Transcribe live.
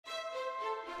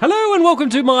Hello and welcome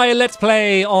to my Let's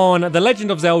Play on The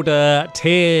Legend of Zelda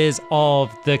Tears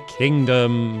of the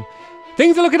Kingdom.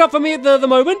 Things are looking up for me at the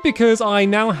moment because I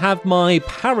now have my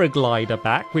paraglider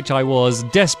back, which I was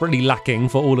desperately lacking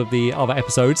for all of the other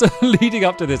episodes leading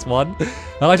up to this one.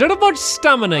 I don't have much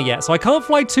stamina yet, so I can't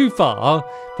fly too far,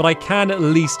 but I can at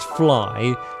least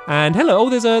fly. And hello,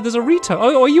 there's a Rito.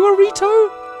 Oh, are you a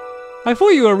Rito? I thought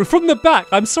you were from the back.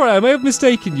 I'm sorry, I may have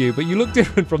mistaken you, but you look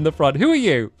different from the front. Who are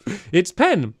you? It's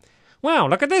Pen. Wow,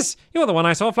 look at this. You're the one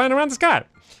I saw flying around the sky.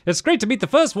 It's great to meet the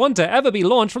first one to ever be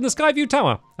launched from the Skyview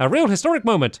Tower. A real historic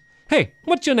moment. Hey,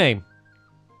 what's your name?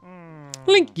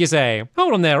 Link, you say?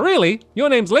 Hold on there, really? Your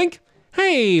name's Link?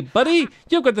 Hey, buddy,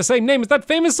 you've got the same name as that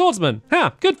famous swordsman.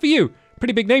 Ha, good for you.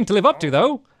 Pretty big name to live up to,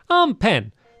 though. I'm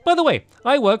Pen. By the way,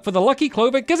 I work for the Lucky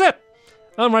Clover Gazette.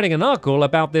 I'm writing an article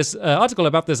about this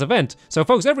event, so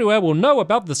folks everywhere will know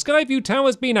about the Skyview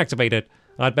Towers being activated.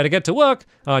 I'd better get to work.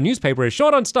 Our newspaper is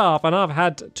short on staff, and I've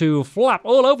had to flap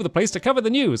all over the place to cover the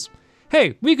news.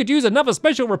 Hey, we could use another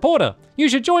special reporter. You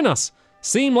should join us.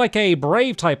 Seem like a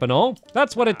brave type and all.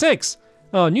 That's what it takes.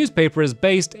 Our newspaper is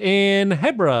based in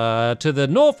Hebra, to the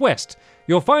northwest.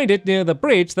 You'll find it near the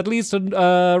bridge that leads to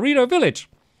Reno Village.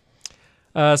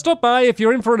 Stop by if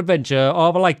you're in for an adventure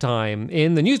of a lifetime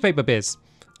in the newspaper biz.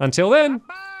 Until then,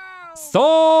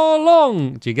 so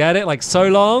long. Do you get it? Like so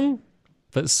long,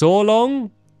 but so long.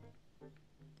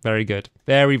 Very good.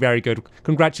 Very, very good.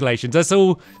 Congratulations. Let's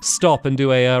all stop and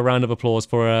do a round of applause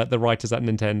for the writers at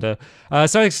Nintendo.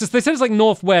 So they said it's like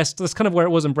northwest. That's kind of where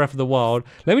it was in Breath of the Wild.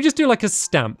 Let me just do like a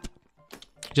stamp.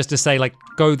 Just to say like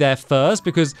go there first,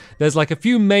 because there's like a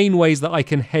few main ways that I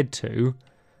can head to.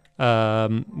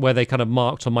 Where they kind of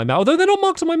marked on my map, although they're not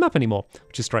marked on my map anymore,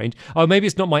 which is strange. Oh, maybe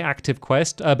it's not my active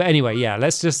quest, but anyway, yeah,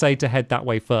 let's just say to head that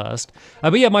way first.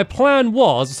 But yeah, my plan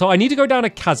was, so I need to go down a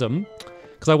chasm,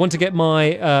 because I want to get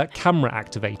my camera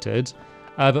activated.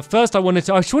 But first I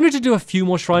just wanted to do a few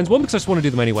more shrines, one, because I just want to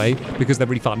do them anyway, because they're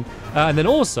really fun. And then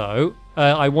also,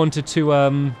 I wanted to,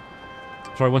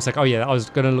 sorry, one sec, oh yeah, I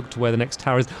was going to look to where the next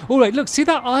tower is. Oh, wait, look, see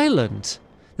that island?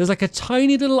 There's like a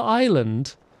tiny little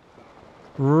island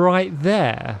right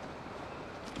there.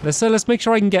 Let's make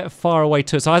sure I can get far away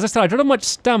to it. So as I said, I don't have much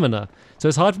stamina, so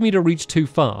it's hard for me to reach too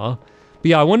far. But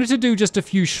yeah, I wanted to do just a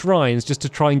few shrines just to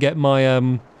try and get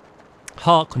my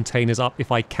heart containers up if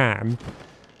I can.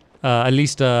 At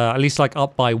least like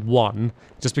up by one,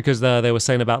 just because they were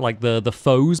saying about like the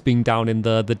foes being down in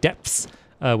the depths,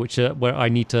 which where I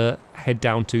need to head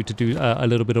down to do a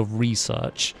little bit of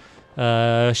research. Will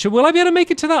I be able to make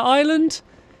it to that island?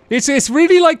 It's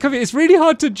really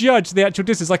hard to judge the actual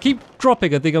distance. I keep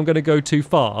dropping and think I'm going to go too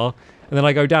far, and then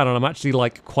I go down and I'm actually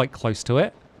like quite close to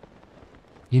it.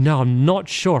 You know, I'm not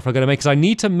sure if I'm going to make it, because I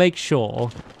need to make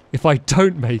sure if I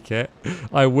don't make it,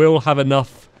 I will have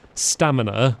enough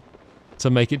stamina to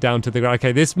make it down to the ground.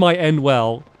 Okay, this might end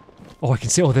well. Oh, I can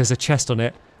see, oh, there's a chest on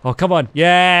it. Oh, come on.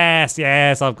 Yes,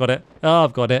 I've got it. Oh,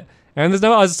 I've got it. And there's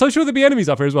no, I was so sure there'd be enemies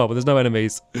up here as well, but there's no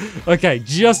enemies. Okay,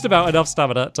 just about enough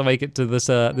stamina to make it to this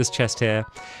this chest here.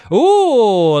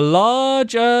 Ooh,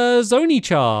 large Zoni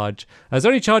charge. A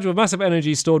Zoni charge with massive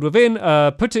energy stored within.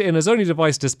 Put it in a Zoni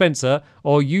device dispenser,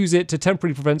 or use it to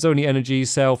temporarily prevent Zoni energy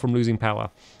cell from losing power.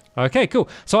 Okay, cool.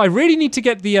 So I really need to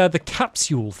get the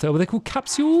capsule. Were they called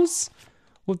capsules?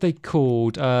 What are they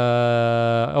called?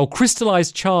 Oh,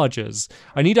 crystallized chargers.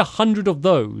 I need 100 of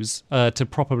those to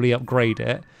properly upgrade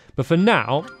it. But for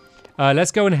now,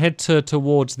 let's go and head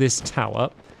towards this tower.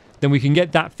 Then we can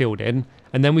get that filled in.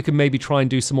 And then we can maybe try and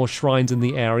do some more shrines in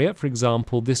the area. For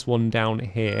example, this one down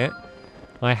here.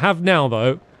 I have now,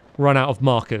 though, run out of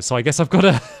markers. So I guess I've got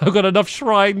enough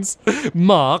shrines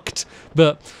marked.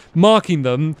 But marking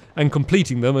them and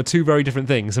completing them are two very different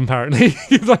things, apparently.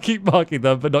 I keep marking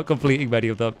them, but not completing many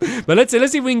of them. But let's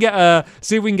see if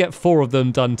we can get 4 of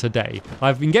them done today.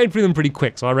 I've been getting through them pretty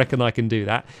quick, so I reckon I can do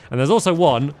that. And there's also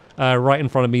one right in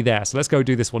front of me there. So let's go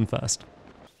do this one first.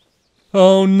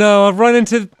 Oh no, I've run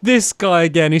into this guy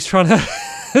again. He's trying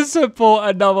to support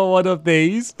another one of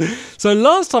these. So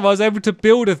last time I was able to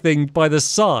build a thing by the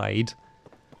side,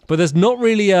 but there's not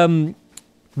really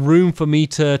room for me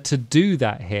to do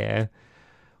that here.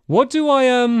 What do I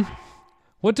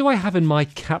have in my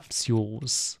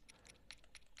capsules?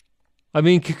 I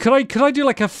mean, could I do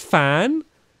like a fan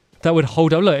that would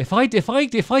hold up? Look, if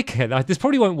I can, this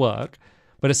probably won't work,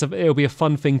 but it'll be a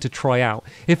fun thing to try out.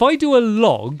 If I do a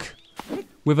log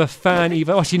with a fan,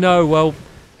 even actually no, well,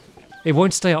 it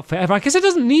won't stay up forever. I guess it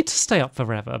doesn't need to stay up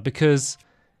forever because,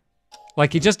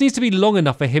 like, it just needs to be long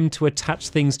enough for him to attach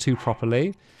things to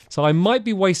properly. So I might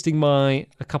be wasting a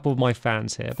couple of my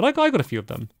fans here, but I got a few of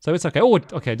them, so it's okay. Oh,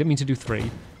 okay, I didn't mean to do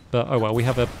 3, but oh well, we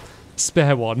have a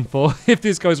spare one for if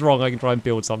this goes wrong, I can try and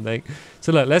build something.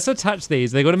 So look, let's attach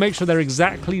these. They've got to make sure they're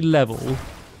exactly level.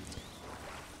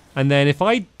 And then if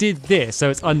I did this, so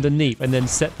it's underneath, and then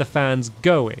set the fans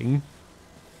going,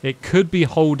 it could be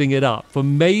holding it up for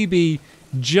maybe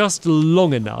just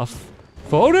long enough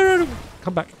for... Oh, no,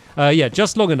 come back. Yeah,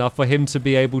 just long enough for him to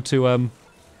be able to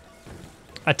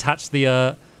attach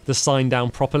the sign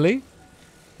down properly.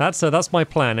 That's my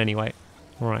plan anyway.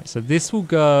 All right, so this will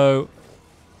go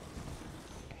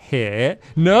here.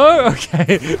 No,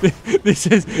 okay. this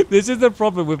is the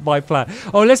problem with my plan.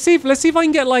 Oh, let's see if I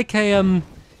can get like a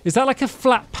is that like a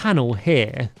flat panel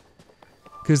here?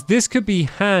 Because this could be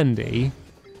handy.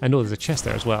 And oh, there's a chest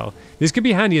there as well. This could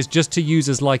be handy as just to use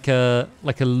as like a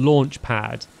launch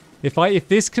pad. If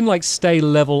this can like stay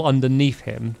level underneath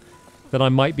him, then I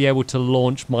might be able to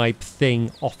launch my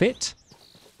thing off it.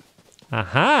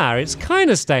 Aha, it's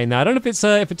kind of staying there. I don't know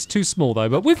if it's too small though,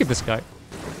 but we'll give this a go.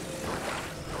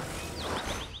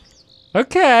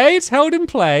 Okay, it's held in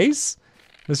place.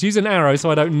 Let's use an arrow so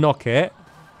I don't knock it.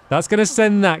 That's going to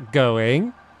send that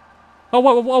going. Oh,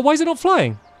 why is it not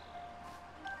flying?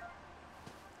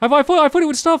 I thought it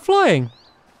would start flying.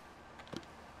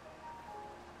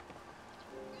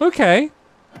 Okay.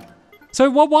 So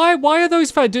why are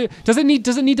those fans? Does it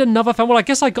need another fan? Well, I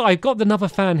guess I got another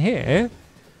fan here.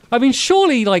 I mean,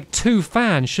 surely like 2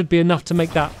 fans should be enough to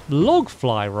make that log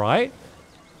fly, right?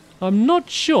 I'm not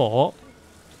sure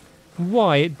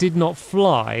why it did not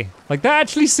fly. Like that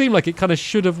actually seemed like it kind of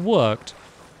should have worked,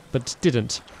 but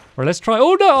didn't. All right, let's try.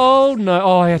 Oh no! Oh no!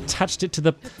 Oh, I attached it to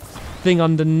the thing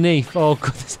underneath. Oh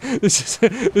god, this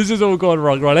is all gone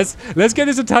wrong. Right, let's get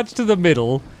this attached to the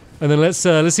middle, and then let's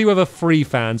see whether 3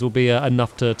 fans will be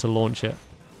enough to launch it.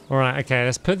 All right, okay,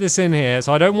 let's put this in here.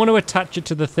 So I don't want to attach it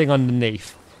to the thing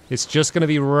underneath. It's just going to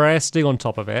be resting on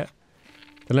top of it.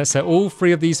 Then let's set all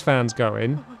 3 of these fans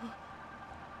going.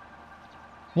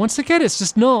 Once again, it's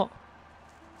just not.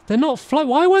 They're not fly.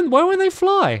 Why won't they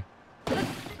fly?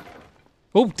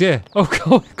 Oh dear. Oh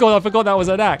god, I forgot that was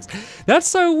an axe. That's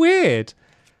so weird.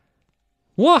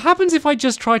 What happens if I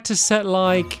just tried to set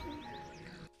like...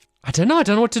 I don't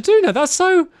know what to do now. That's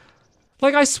so...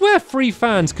 Like, I swear 3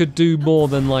 fans could do more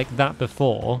than like that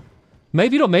before.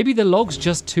 Maybe not. Maybe the log's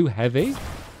just too heavy.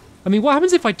 I mean, what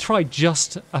happens if I try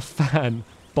just a fan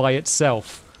by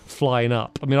itself flying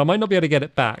up? I mean, I might not be able to get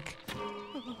it back.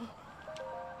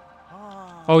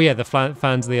 Oh yeah, the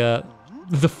fans the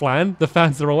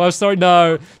fan's the wrong way. Oh, sorry,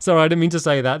 no. Sorry, I didn't mean to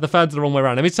say that. The fan's the wrong way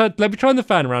around. Let me try the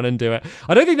fan around and do it.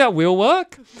 I don't think that will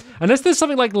work. Unless there's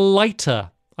something like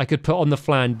lighter I could put on the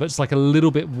fan, but it's like a little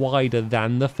bit wider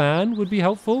than the fan would be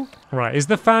helpful. Right, is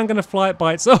the fan going to fly it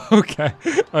by itself? Okay.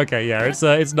 Okay, yeah,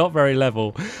 it's not very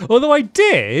level. Although I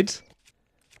did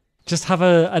just have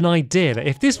an idea that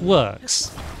if this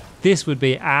works, this would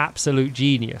be absolute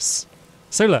genius.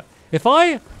 So look, if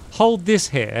I hold this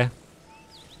here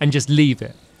and just leave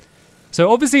it.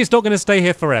 So obviously it's not going to stay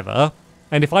here forever.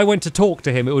 And if I went to talk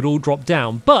to him, it would all drop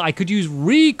down. But I could use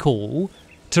recall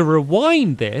to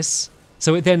rewind this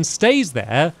so it then stays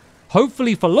there,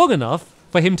 hopefully for long enough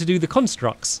for him to do the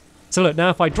constructs. So look,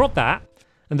 now if I drop that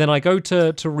and then I go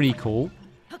to recall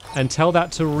and tell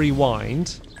that to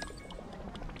rewind.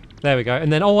 There we go.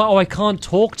 And then, oh, I can't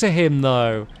talk to him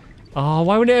though. Oh,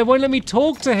 why won't it won't let me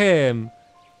talk to him?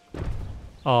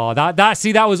 Oh,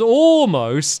 see, that was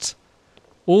almost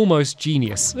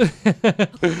genius.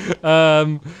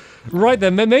 Right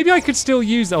then, maybe I could still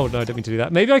use, oh no, I don't mean to do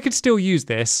that. Maybe I could still use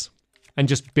this and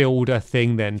just build a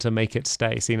thing then to make it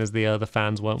stay, seeing as the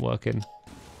fans weren't working.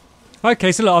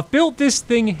 Okay, so look, I've built this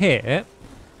thing here.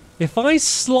 If I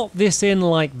slot this in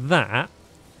like that,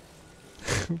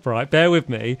 right, bear with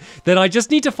me, then I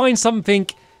just need to find something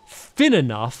thin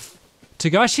enough to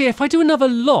go, actually, if I do another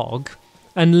log,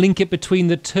 and link it between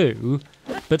the 2,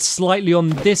 but slightly on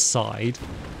this side,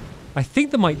 I think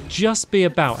there might just be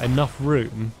about enough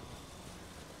room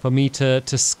for me to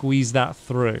squeeze that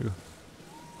through.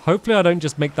 Hopefully I don't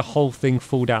just make the whole thing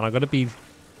fall down. I've got to be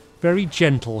very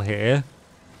gentle here.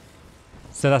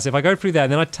 So that's it. If I go through there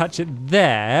and then I touch it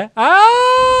there.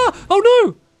 Ah! Oh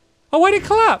no! Oh, why did it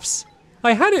collapse?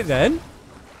 I had it then,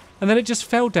 and then it just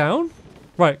fell down.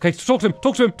 Right, okay, talk to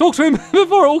him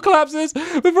before it all collapses,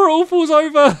 before it all falls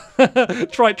over.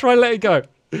 try let it go.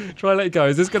 Try let it go.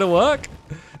 Is this gonna work?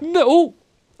 No.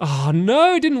 Oh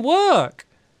no, it didn't work.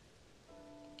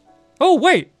 Oh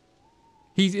wait.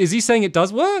 Is he saying it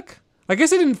does work? I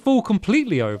guess it didn't fall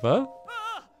completely over.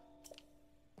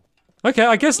 Okay,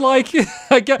 I guess like,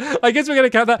 I guess we're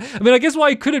gonna count that. I mean, I guess what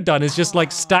I could have done is just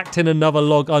like stacked in another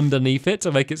log underneath it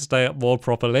to make it stay up more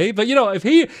properly. But you know, if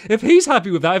he's happy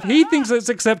with that, if he thinks it's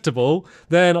acceptable,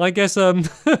 then I guess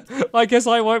I guess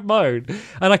I won't moan.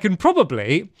 And I can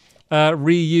probably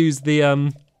reuse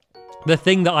the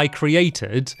thing that I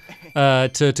created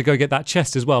to go get that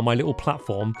chest as well, my little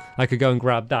platform. I could go and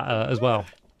grab that as well.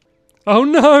 Oh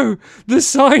no! The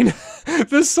sign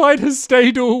has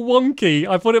stayed all wonky.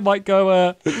 I thought it might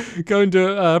go and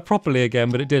do it properly again,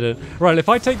 but it didn't. Right, if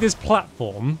I take this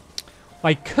platform,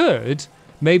 I could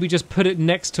maybe just put it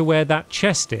next to where that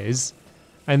chest is,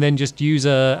 and then just use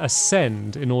a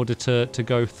send in order to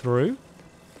go through.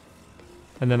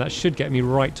 And then that should get me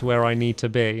right to where I need to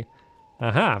be.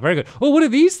 Aha, very good. Oh, what are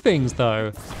these things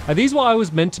though? Are these what I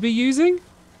was meant to be using?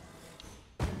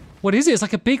 What is it? It's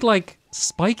like a big, like,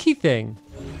 spiky thing.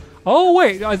 Oh,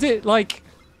 wait, is it like,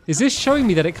 is this showing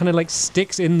me that it kind of like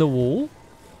sticks in the wall?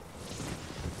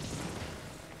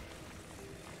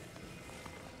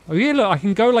 Oh yeah, look, I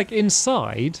can go like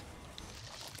inside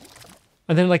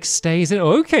and then like stays in.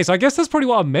 Oh, okay, so I guess that's probably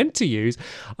what I'm meant to use.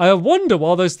 I wonder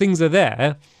while those things are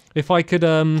there, if I could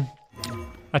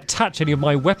attach any of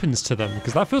my weapons to them,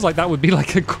 because that feels like that would be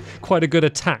like quite a good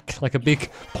attack, like a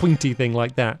big pointy thing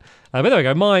like that. But there we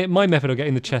go. My method of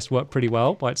getting the chest worked pretty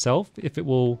well by itself. If it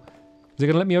will, is it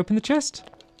gonna let me open the chest?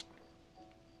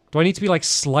 Do I need to be like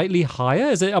slightly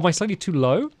higher? Am I slightly too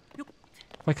low?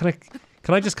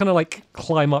 Can I just kind of like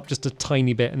climb up just a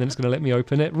tiny bit and then it's gonna let me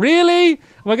open it? Really?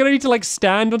 Am I gonna need to like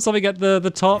stand on something at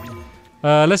the top?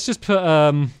 Let's just put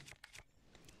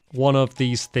one of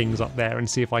these things up there and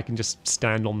see if I can just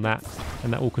stand on that,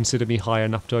 and that will consider me high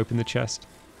enough to open the chest.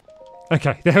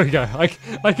 Okay, there we go.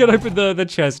 I can open the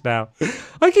chest now.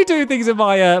 I keep doing things in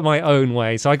my my own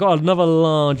way, so I got another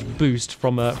large boost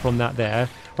from that there.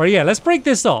 Right, yeah, let's break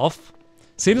this off.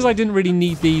 Seeing as I didn't really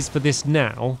need these for this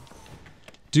now,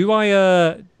 do I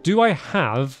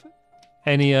have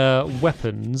any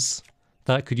weapons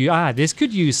that could use? Ah, this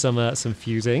could use some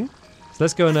fusing. So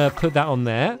let's go and put that on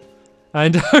there.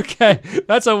 And okay,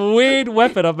 that's a weird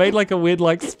weapon. I've made like a weird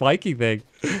like spiky thing.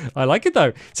 I like it though.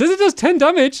 It says it does 10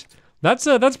 damage.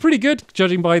 That's pretty good,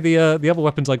 judging by the other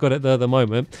weapons I got at the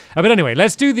moment. But anyway,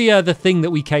 let's do the thing that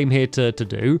we came here to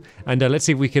do, and let's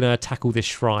see if we can tackle this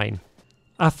shrine.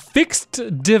 A fixed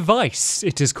device,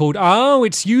 it is called. Oh,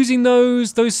 it's using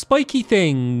those spiky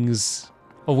things,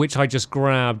 of which I just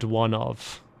grabbed one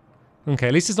of. Okay,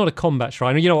 at least it's not a combat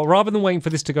shrine. You know what? Rather than waiting for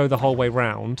this to go the whole way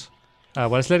round, well,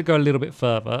 let's let it go a little bit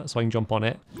further so I can jump on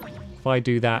it. If I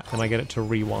do that, then I get it to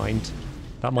rewind.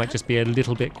 That might just be a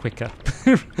little bit quicker.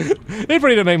 It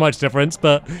really don't make much difference,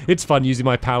 but it's fun using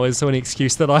my powers, so any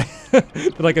excuse that I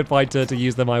that I can find to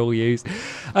use them, I will use.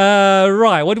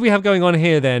 Right, what do we have going on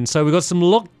here then? So we've got some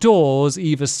locked doors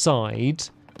either side.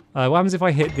 What happens if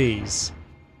I hit these?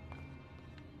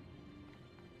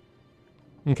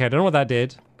 Okay, I don't know what that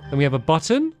did. Then we have a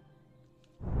button,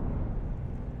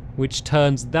 which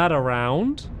turns that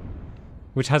around,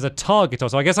 which has a target on.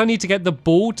 So I guess I need to get the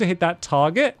ball to hit that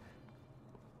target.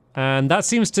 And that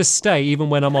seems to stay even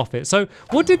when I'm off it. So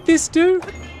what did this do?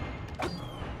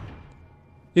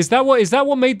 Is that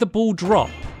what made the ball drop?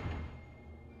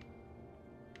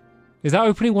 Is that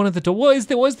opening one of the doors?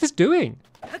 What is this doing?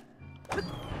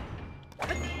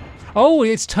 Oh,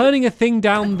 it's turning a thing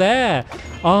down there.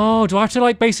 Oh, do I have to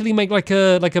like basically make like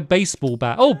a baseball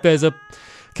bat? Oh, there's a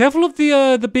careful of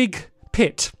the big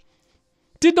pit.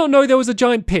 Did not know there was a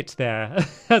giant pit there,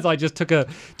 as I just took a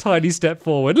tiny step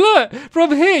forward. Look,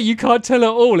 from here you can't tell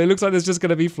at all. It looks like there's just going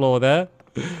to be floor there.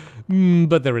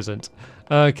 But there isn't.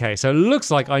 Okay, so it looks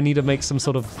like I need to make some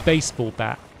sort of baseball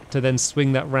bat to then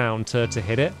swing that round to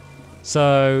hit it.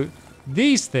 So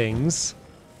these things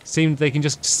seem they can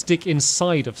just stick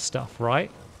inside of stuff, right?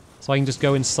 So I can just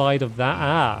go inside of that.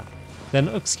 Ah, then,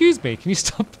 excuse me, can you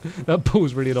stop? That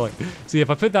ball's really annoying. So if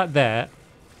I put that there,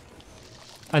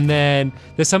 and then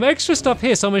there's some extra stuff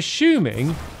here, so I'm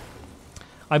assuming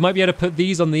I might be able to put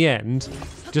these on the end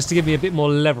just to give me a bit more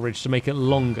leverage to make it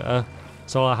longer,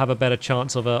 so I'll have a better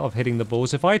chance of hitting the ball.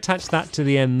 So if I attach that to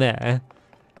the end there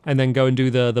and then go and do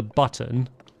the button,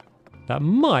 that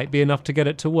might be enough to get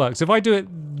it to work. So if I do it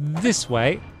this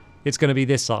way, it's going to be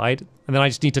this side, and then I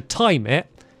just need to time it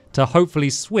to hopefully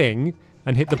swing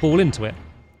and hit the ball into it.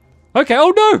 Okay, oh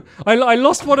no! I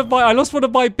lost one of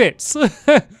my bits.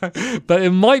 But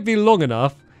it might be long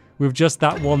enough with just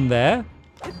that one there.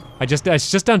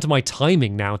 It's just down to my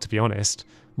timing now, to be honest,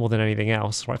 more than anything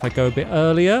else. Right, if I go a bit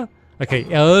earlier. Okay,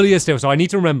 earlier still. So I need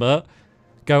to remember,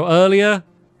 go earlier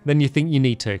than you think you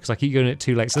need to, because I keep going it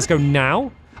too late. So let's go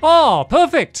now. Oh,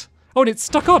 perfect! Oh, and it's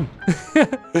stuck on.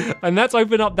 And that's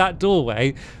opened up that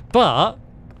doorway. But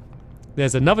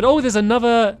there's another, oh, there's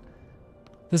another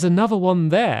one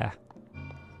there.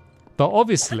 But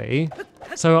obviously,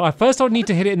 so first I would need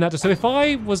to hit it in that, so if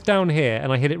I was down here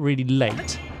and I hit it really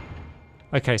late.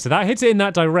 Okay, so that hits it in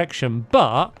that direction,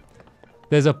 but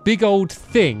there's a big old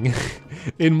thing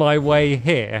in my way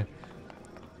here.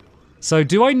 So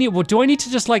do I need to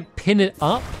just like pin it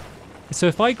up? So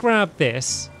if I grab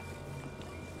this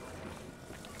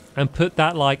and put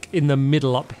that like in the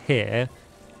middle up here,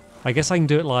 I guess I can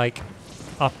do it like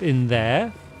up in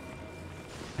there.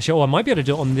 Actually, oh, I might be able to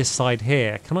do it on this side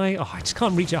here. Can I? Oh, I just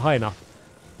can't reach it high enough.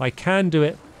 I can do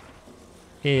it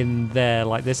in there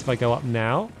like this if I go up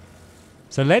now.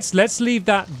 So let's leave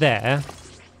that there.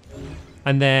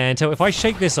 And then, so if I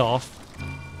shake this off,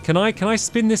 can I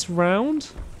spin this round?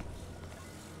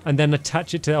 And then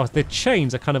attach it to, oh, the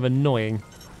chains are kind of annoying.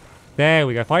 There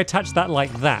we go. If I attach that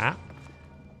like that,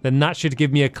 then that should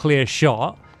give me a clear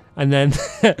shot. And then,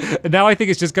 now I think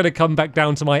it's just going to come back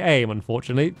down to my aim,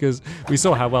 unfortunately, because we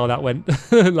saw how well that went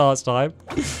last time.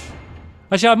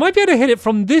 Actually, I might be able to hit it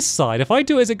from this side. If I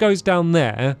do it as it goes down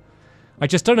there, I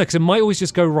just don't know, because it might always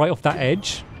just go right off that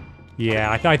edge. Yeah,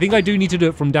 I think I do need to do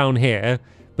it from down here,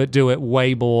 but do it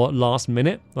way more last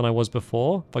minute than I was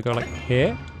before. If I go like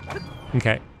here.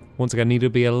 Okay, once again, I need to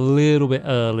be a little bit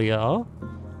earlier.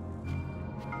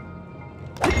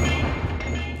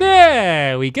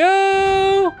 There we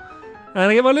go! And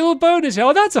I get my little bonus.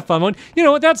 Oh, that's a fun one. You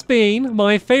know what? That's been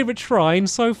my favourite shrine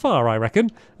so far, I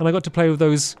reckon. And I got to play with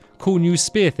those cool new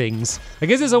spear things. I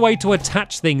guess there's a way to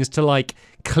attach things to like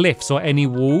cliffs or any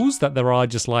walls that there are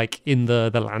just like in the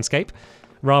landscape,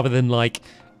 rather than like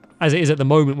as it is at the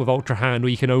moment with Ultra Hand, where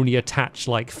you can only attach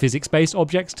like physics-based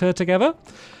objects together.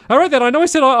 All right then, I know I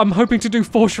said I'm hoping to do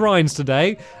 4 shrines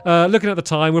today. Looking at the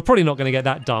time, we're probably not going to get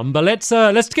that done, but let's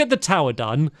get the tower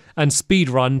done and speed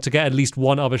run to get at least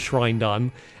one other shrine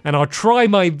done. And I'll try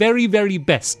my very, very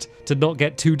best to not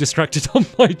get too distracted on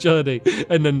my journey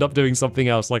and end up doing something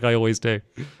else like I always do.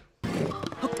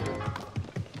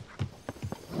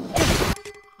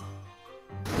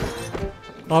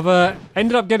 I've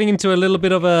ended up getting into a little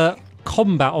bit of a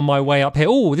combat on my way up here.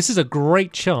 Oh, this is a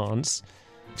great chance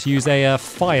to use a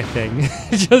fire thing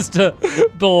just to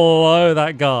blow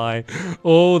that guy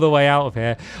all the way out of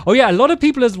here. Oh yeah, a lot of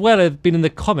people as well have been in the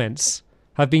comments,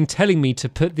 have been telling me to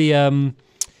put the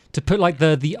like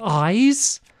the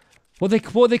eyes. What are they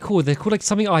called? They're called like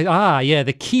something. Ah, yeah,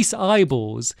 the Keese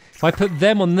eyeballs. If I put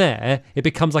them on there, it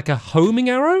becomes like a homing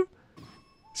arrow.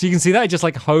 So you can see that, just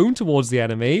like home towards the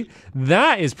enemy.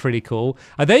 That is pretty cool.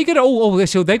 Are they gonna, oh,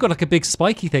 so they've got like a big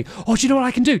spiky thing. Oh, do you know what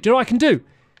I can do? Do you know what I can do?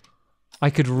 I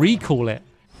could recall it.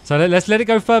 So let's let it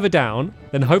go further down.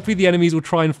 Then hopefully the enemies will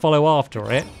try and follow after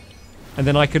it. And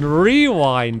then I can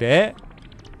rewind it.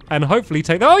 And hopefully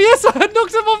take, oh yes, I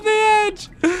knocked him off the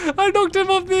edge. I knocked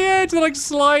him off the edge. They're like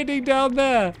sliding down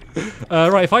there.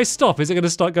 Right, if I stop, is it gonna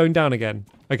start going down again?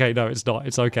 Okay, no, it's not.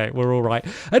 It's okay, we're all right.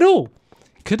 And oh,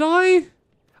 could I?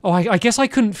 Oh, I guess I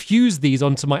couldn't fuse these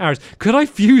onto my arrows. Could I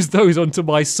fuse those onto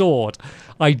my sword?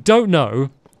 I don't know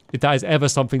if that is ever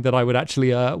something that I would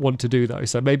actually want to do, though.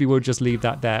 So maybe we'll just leave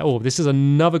that there. Oh, this is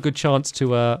another good chance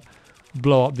to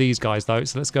blow up these guys, though.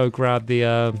 So let's go grab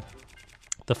the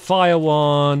fire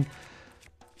one.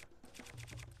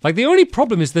 Like, the only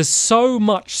problem is there's so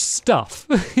much stuff.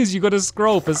 Is you got to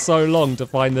scroll for so long to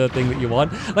find the thing that you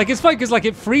want. Like, it's fine because, like,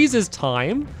 it freezes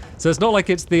time. So it's not like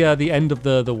it's the end of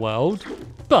the world.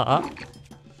 But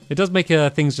it does make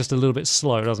things just a little bit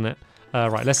slow, doesn't it?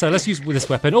 Right, let's use this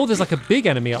weapon. Oh, there's like a big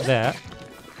enemy up there.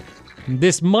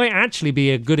 This might actually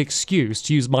be a good excuse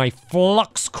to use my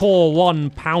Flux Core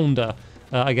 1 Pounder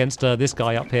against this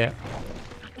guy up here.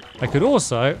 I could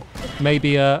also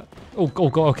maybe... oh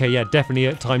god, okay, yeah,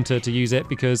 definitely time to use it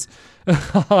because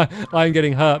I'm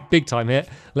getting hurt big time here.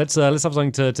 Let's have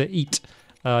something to eat.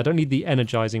 I don't need the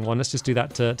energizing one. Let's just do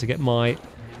that to get my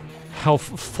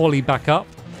health fully back up.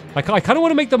 I kind of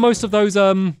want to make the most of those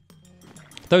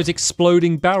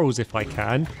exploding barrels if I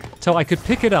can. So I could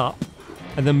pick it up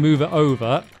and then move it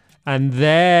over, and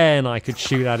then I could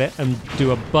shoot at it and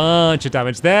do a bunch of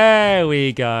damage. There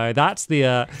we go. That's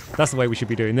the way we should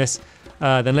be doing this.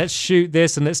 Then let's shoot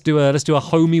this and let's do a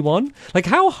homey one. Like,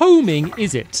 how homing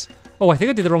is it? Oh, I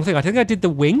think I did the wrong thing. I think I did the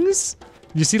wings.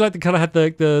 You see, like, they kind of had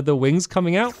the wings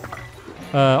coming out.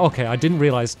 Okay, I didn't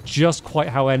realize just quite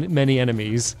how many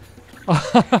enemies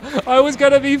I was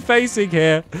going to be facing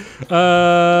here.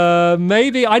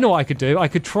 Maybe I know what I could do. I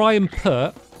could try and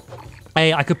put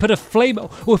I could put a flame.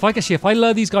 Oh, if I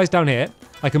lure these guys down here,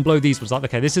 I can blow these ones up.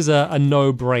 Okay, this is a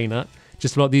no-brainer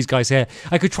just blow up these guys here.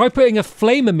 I could try putting a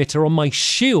flame emitter on my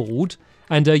shield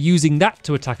and using that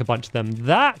to attack a bunch of them.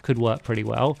 That could work pretty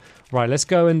well. Right, let's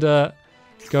go and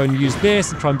use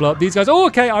this and try and blow up these guys. Oh,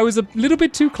 okay, I was a little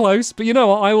bit too close, but you know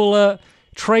what? I will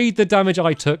trade the damage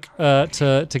I took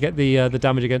to get the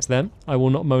damage against them. I will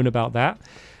not moan about that.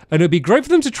 And it would be great for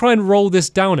them to try and roll this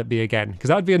down at me again, because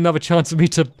that would be another chance for me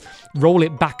to roll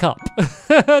it back up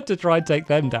to try and take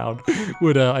them down.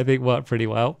 Would, I think, work pretty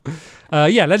well.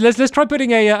 Yeah, let's try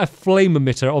putting a flame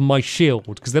emitter on my shield,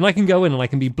 because then I can go in and I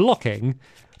can be blocking,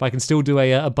 but I can still do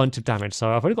a bunch of damage. So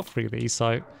I've only got 3 of these,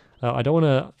 so I don't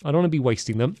want to be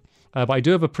wasting them. But I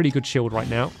do have a pretty good shield right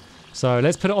now. So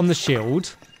let's put it on the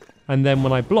shield, and then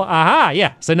when I block, aha,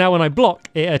 yeah. So now when I block,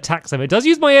 it attacks them. It does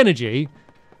use my energy,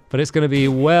 but it's going to be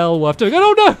well worth doing.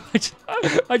 Oh no!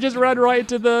 I just ran right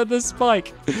into the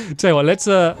spike. Tell you what,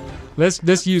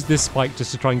 let's use this spike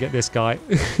just to try and get this guy.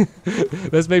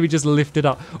 Let's maybe just lift it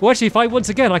up. Well, actually, if I once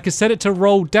again, I could set it to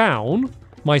roll down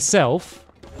myself.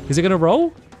 Is it going to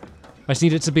roll? I just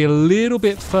need it to be a little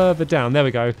bit further down. There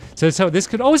we go. So this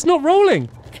could. Oh, it's not rolling.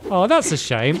 Oh, that's a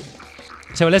shame.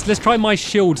 So let's try my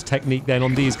shield technique then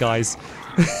on these guys.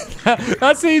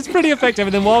 That seems pretty effective,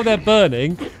 and then while they're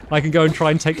burning, I can go and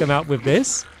try and take them out with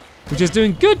this, which is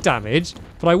doing good damage,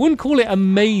 but I wouldn't call it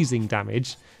amazing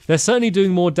damage. They're certainly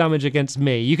doing more damage against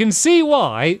me. You can see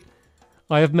why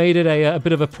I have made it a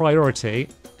bit of a priority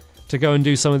to go and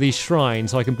do some of these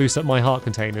shrines so I can boost up my heart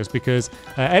containers, because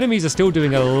enemies are still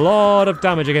doing a lot of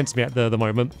damage against me at the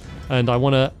moment, and I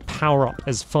want to power up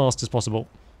as fast as possible.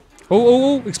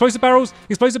 Oh, explosive barrels,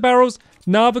 explosive barrels.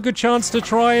 Another good chance to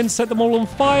try and set them all on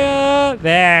fire.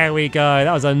 There we go.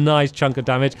 That was a nice chunk of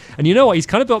damage. And you know what? He's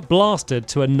kind of got blasted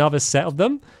to another set of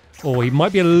them. Or he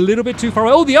might be a little bit too far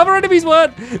away. Oh, the other enemies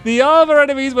weren't. The other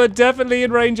enemies were definitely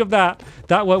in range of that.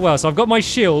 That worked well. So I've got my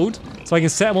shield, so I can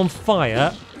set him on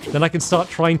fire. Then I can start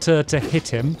trying to hit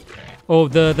him. Oh,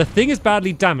 the thing is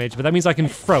badly damaged, but that means I can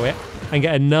throw it and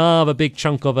get another big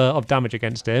chunk of damage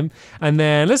against him. And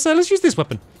then let's use this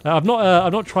weapon. I've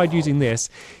not tried using this.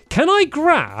 Can I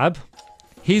grab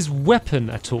his weapon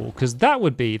at all? Because that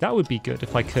would be good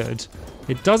if I could.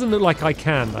 It doesn't look like I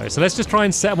can though. So let's just try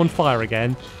and set him on fire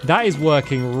again. That is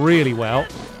working really well.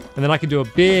 And then I can do a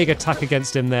big attack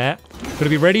against him there. Gotta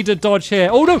be ready to dodge here.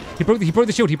 Oh no! He broke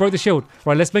the shield. He broke the shield.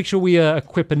 Right, let's make sure we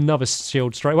equip another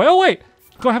shield straight away. Oh wait!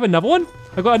 Do I have another one?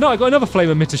 I got another flame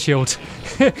emitter shield.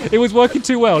 It was working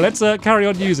too well. Let's carry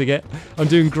on using it. I'm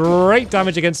doing great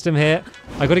damage against him here.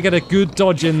 I got to get a good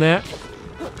dodge in there,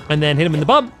 and then hit him in the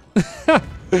bum.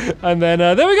 And then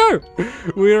there we go.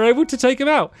 We were able to take him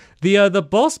out. The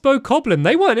boss Bokoblin,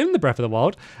 they weren't in the Breath of the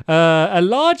Wild. A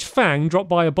large fang dropped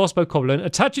by a boss Bokoblin.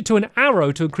 Attach it to an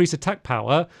arrow to increase attack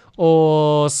power,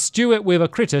 or stew it with a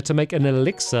critter to make an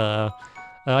elixir.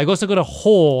 I also got a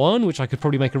horn, which I could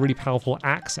probably make a really powerful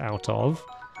axe out of.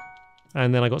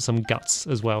 And then I got some guts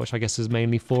as well, which I guess is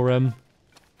mainly for,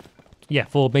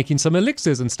 for making some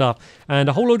elixirs and stuff. And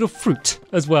a whole load of fruit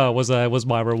as well was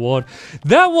my reward.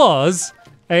 That was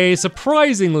a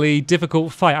surprisingly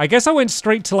difficult fight. I guess I went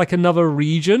straight to like another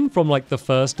region from like the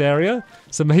first area.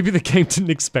 So maybe the game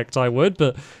didn't expect I would,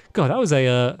 but God, that was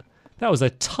a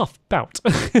tough bout.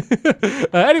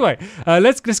 Anyway,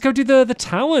 let's go do the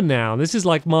tower now. This is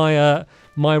like my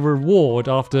my reward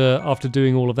after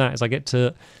doing all of that, is I get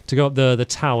to go up the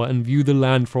tower and view the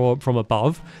land from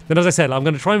above. Then, as I said, I'm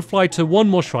going to try and fly to one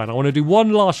more shrine. I want to do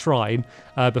one last shrine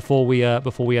before we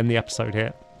end the episode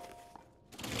here.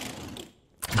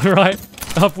 All right,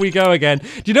 up we go again.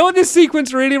 Do you know what this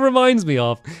sequence really reminds me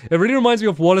of? It really reminds me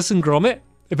of Wallace and Gromit.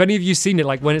 If any of you seen it,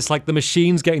 like when it's like the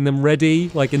machines getting them ready,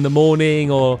 like in the morning,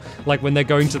 or like when they're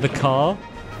going to the car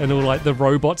and all like the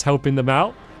robots helping them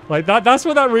out. Like that's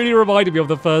what that really reminded me of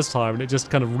the first time, and it just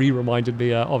kind of re-reminded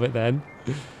me of it then.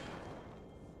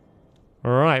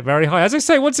 All right, very high. As I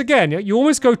say, once again, you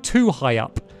almost go too high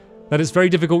up, that it's very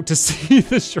difficult to see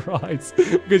the shrines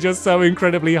because you're so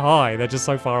incredibly high. They're just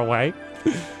so far away.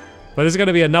 But there's going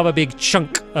to be another big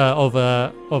chunk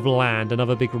of land,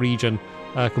 another big region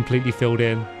completely filled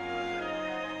in.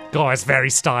 God, it's very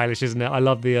stylish, isn't it? I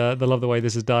love the way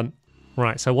this is done.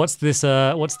 Right, so what's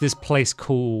this place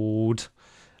called?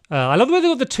 I love the way they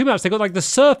got the two maps. They got like the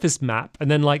surface map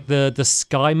and then like the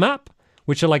sky map,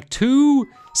 which are like two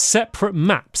separate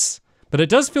maps. But it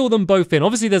does fill them both in.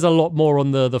 Obviously, there's a lot more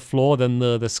on the floor than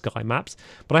the sky maps.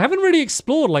 But I haven't really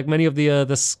explored like many of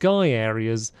the sky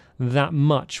areas that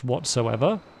much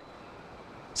whatsoever.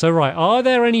 So right, are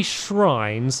there any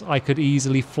shrines I could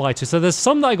easily fly to? So there's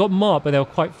some that I got marked, but they were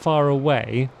quite far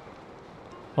away.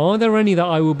 Are there any that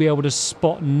I will be able to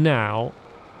spot now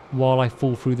while I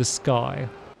fall through the sky?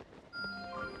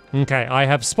 Okay, I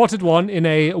have spotted one in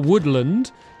a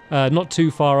woodland, not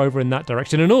too far over in that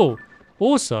direction. And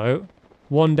also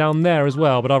one down there as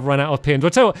well, but I've run out of pins.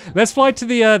 Well, tell you what, let's fly to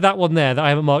the that one there that I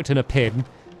haven't marked in a pin,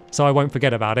 so I won't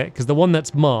forget about it, because the one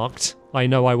that's marked, I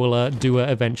know I will do it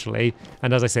eventually.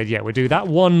 And as I said, yeah, we'll do that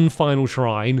one final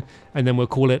shrine, and then we'll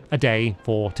call it a day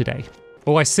for today.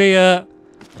 Oh, I see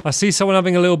someone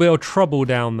having a little bit of trouble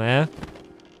down there.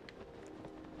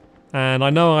 And I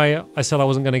know I said I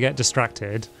wasn't going to get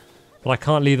distracted, but I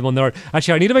can't leave them on their own.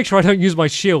 Actually, I need to make sure I don't use my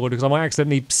shield, because I might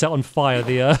accidentally set on fire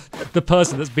the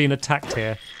person that's being attacked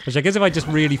here. Which I guess if I just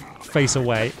really face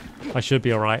away, I should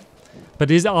be alright. But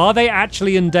are they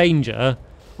actually in danger?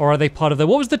 Or are they part of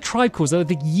what was the tribe called? Was that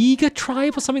the Yiga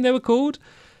tribe or something they were called?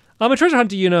 I'm a treasure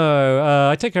hunter, you know.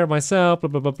 I take care of myself, blah,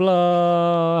 blah, blah,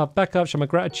 blah. Back up, show my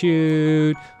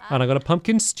gratitude. And I got a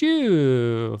pumpkin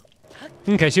stew.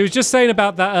 Okay, she was just saying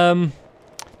about that,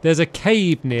 there's a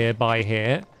cave nearby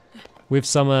here with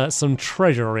some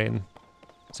treasure in.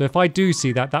 So if I do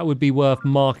see that, that would be worth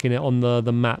marking it on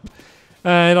the map.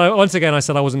 And once again, I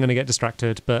said I wasn't going to get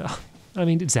distracted, but I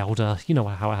mean, it's Zelda. You know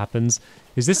how it happens.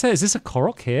 Is this a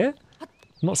Korok here? I'm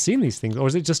not seeing these things. Or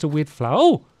is it just a weird flower?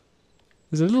 Oh!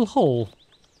 There's a little hole.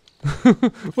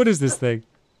 What is this thing?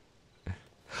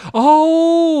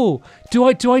 Oh!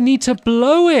 Do I need to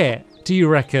blow it? Do you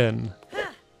reckon?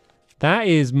 That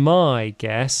is my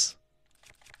guess.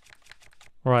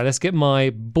 All right, let's get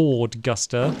my board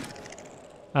guster.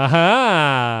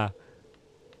 Aha!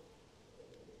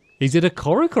 Is it a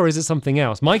Korok or is it something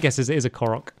else? My guess is it is a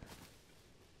Korok.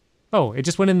 Oh, it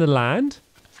just went in the land?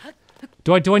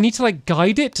 Do I need to like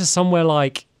guide it to somewhere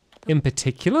like in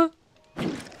particular?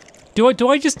 Do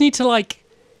I just need to like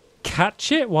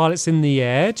catch it while it's in the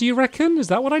air, do you reckon? Is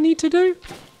that what I need to do?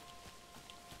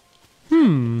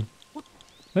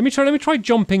 Let me try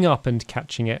jumping up and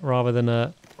catching it rather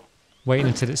than waiting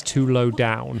until it's too low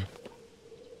down.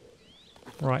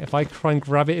 Right, if I try and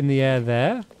grab it in the air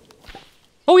there.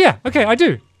 Oh yeah, okay, I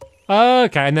do.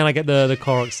 Okay, and then I get the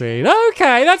Korok seed.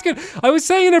 Okay, that's good. I was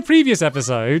saying in a previous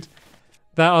episode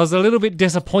that I was a little bit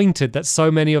disappointed that so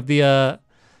many of the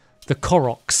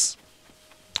Koroks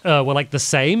were like the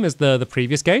same as the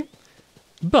previous game.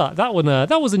 But that one,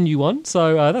 that was a new one,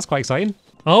 so that's quite exciting.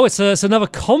 Oh, it's another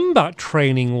combat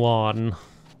training one.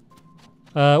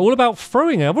 All about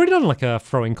throwing. I've already done like a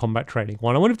throwing combat training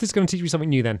one. I wonder if this is going to teach me something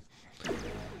new then.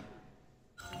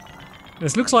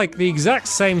 This looks like the exact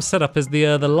same setup as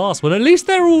the last one. At least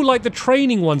they're all like the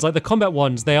training ones, like the combat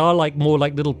ones. They are like more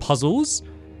like little puzzles.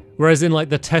 Whereas in like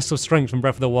the test of strength from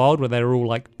Breath of the Wild, where they were all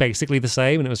like basically the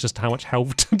same, and it was just how much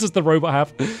health does the robot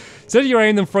have. Set your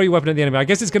aim, then throw your weapon at the enemy. I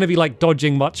guess it's going to be like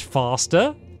dodging much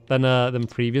faster than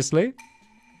previously.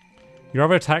 Your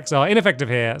other attacks are ineffective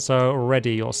here, so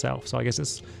ready yourself. So I guess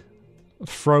it's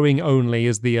throwing only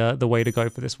is the way to go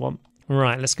for this one.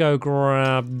 Right, let's go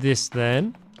grab this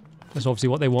then. That's obviously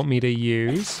what they want me to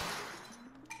use.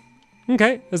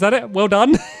 Okay, is that it? Well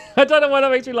done. I don't know why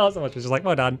that makes me laugh so much. It's just like,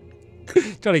 well done.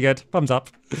 Jolly good. Thumbs up.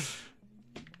 Oh,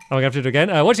 we're gonna have to do it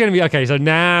again. What's the enemy? Okay, so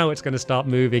now it's going to start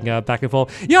moving back and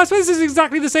forth. Yeah, I suppose this is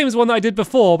exactly the same as one that I did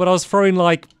before, but I was throwing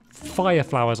like fire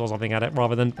flowers or something at it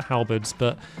rather than halberds.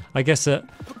 But I guess I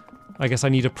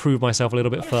need to prove myself a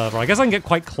little bit further. I guess I can get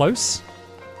quite close.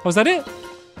 Was that it?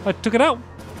 I took it out.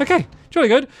 Okay, jolly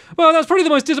good. Well, that's probably the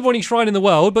most disappointing shrine in the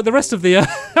world, but the rest of the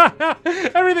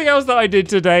everything else that I did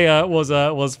today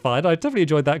was fun. I definitely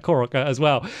enjoyed that Korok as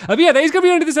well. But yeah, that is going to be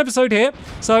the end of this episode here.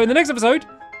 So in the next episode,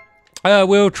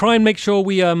 we'll try and make sure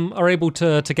we are able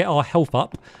to get our health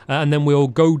up, and then we'll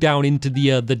go down into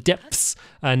the depths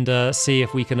and see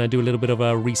if we can do a little bit of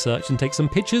research and take some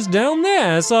pictures down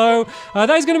there. So that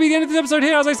is going to be the end of this episode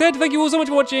here. As I said, thank you all so much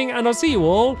for watching, and I'll see you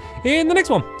all in the next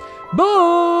one.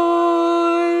 Bye!